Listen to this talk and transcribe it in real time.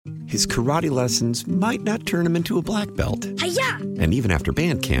His karate lessons might not turn him into a black belt. Hi-ya! And even after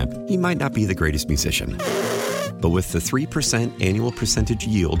band camp, he might not be the greatest musician. But with the 3% annual percentage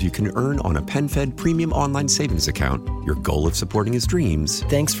yield you can earn on a PenFed premium online savings account, your goal of supporting his dreams...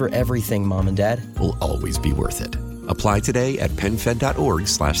 Thanks for everything, Mom and Dad. ...will always be worth it. Apply today at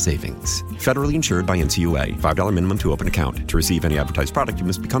PenFed.org/savings. Federally insured by NCUA. $5 minimum to open account. To receive any advertised product, you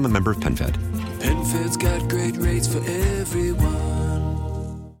must become a member of PenFed. PenFed's got great rates for everyone.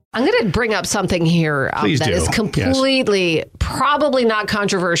 I'm going to bring up something here that is completely, probably not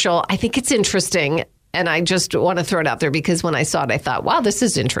controversial. I think it's interesting. And I just want to throw it out there because when I saw it, I thought, wow, this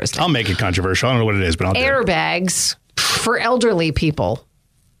is interesting. I'll make it controversial. I don't know what it is, but I'll do it. Airbags for elderly people.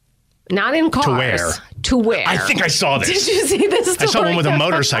 Not in cars. To wear. I think I saw this. Did you see this story? I saw one with a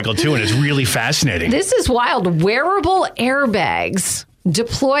motorcycle, too, and it's really fascinating. This is wild. Wearable airbags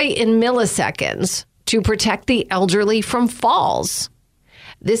deploy in milliseconds to protect the elderly from falls.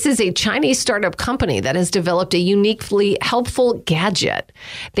 This is a Chinese startup company that has developed a uniquely helpful gadget.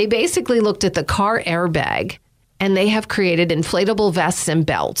 They basically looked at the car airbag, and they have created inflatable vests and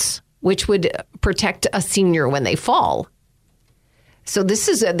belts, which would protect a senior when they fall. So this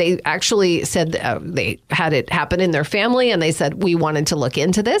is, they actually said they had it happen in their family, and they said, we wanted to look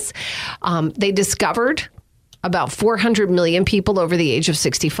into this. They discovered about 400 million people over the age of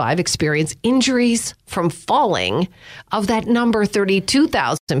 65 experience injuries from falling. Of that number,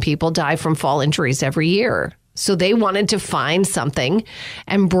 32,000 people die from fall injuries every year. So they wanted to find something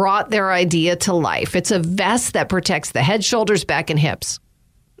and brought their idea to life. It's a vest that protects the head, shoulders, back, and hips.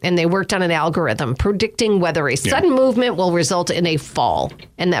 And they worked on an algorithm predicting whether a sudden movement will result in a fall.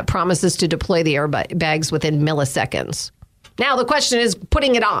 And that promises to deploy the airbags within milliseconds. Now, the question is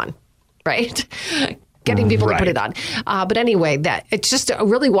putting it on, right? Getting people to put it on. But anyway, it's just a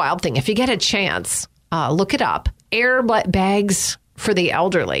really wild thing. If you get a chance, look it up. Airbags for the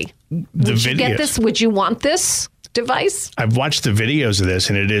elderly. Would you get this? Would you want this device? I've watched the videos of this,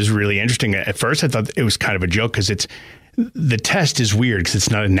 and it is really interesting. At first, I thought it was kind of a joke because the test is weird because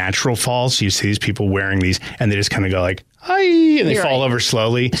it's not a natural fall. So you see these people wearing these, and they just kind of go like, hi, and they fall over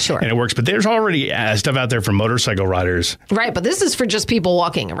slowly. Sure. And it works. But there's already stuff out there for motorcycle riders. Right. But this is for just people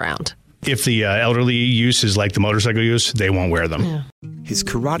walking around. If the elderly use is like the motorcycle use, they won't wear them. Yeah. His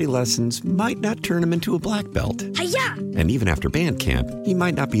karate lessons might not turn him into a black belt. Hi-ya! And even after band camp, he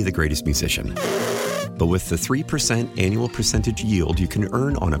might not be the greatest musician. But with the 3% annual percentage yield you can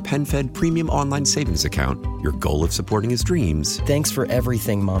earn on a PenFed premium online savings account, your goal of supporting his dreams... Thanks for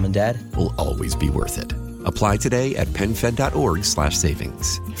everything, Mom and Dad. ...will always be worth it. Apply today at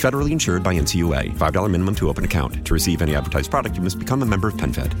PenFed.org/savings. Federally insured by NCUA. $5 minimum to open account. To receive any advertised product, you must become a member of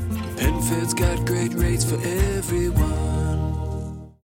PenFed. PenFed's got great rates for everyone.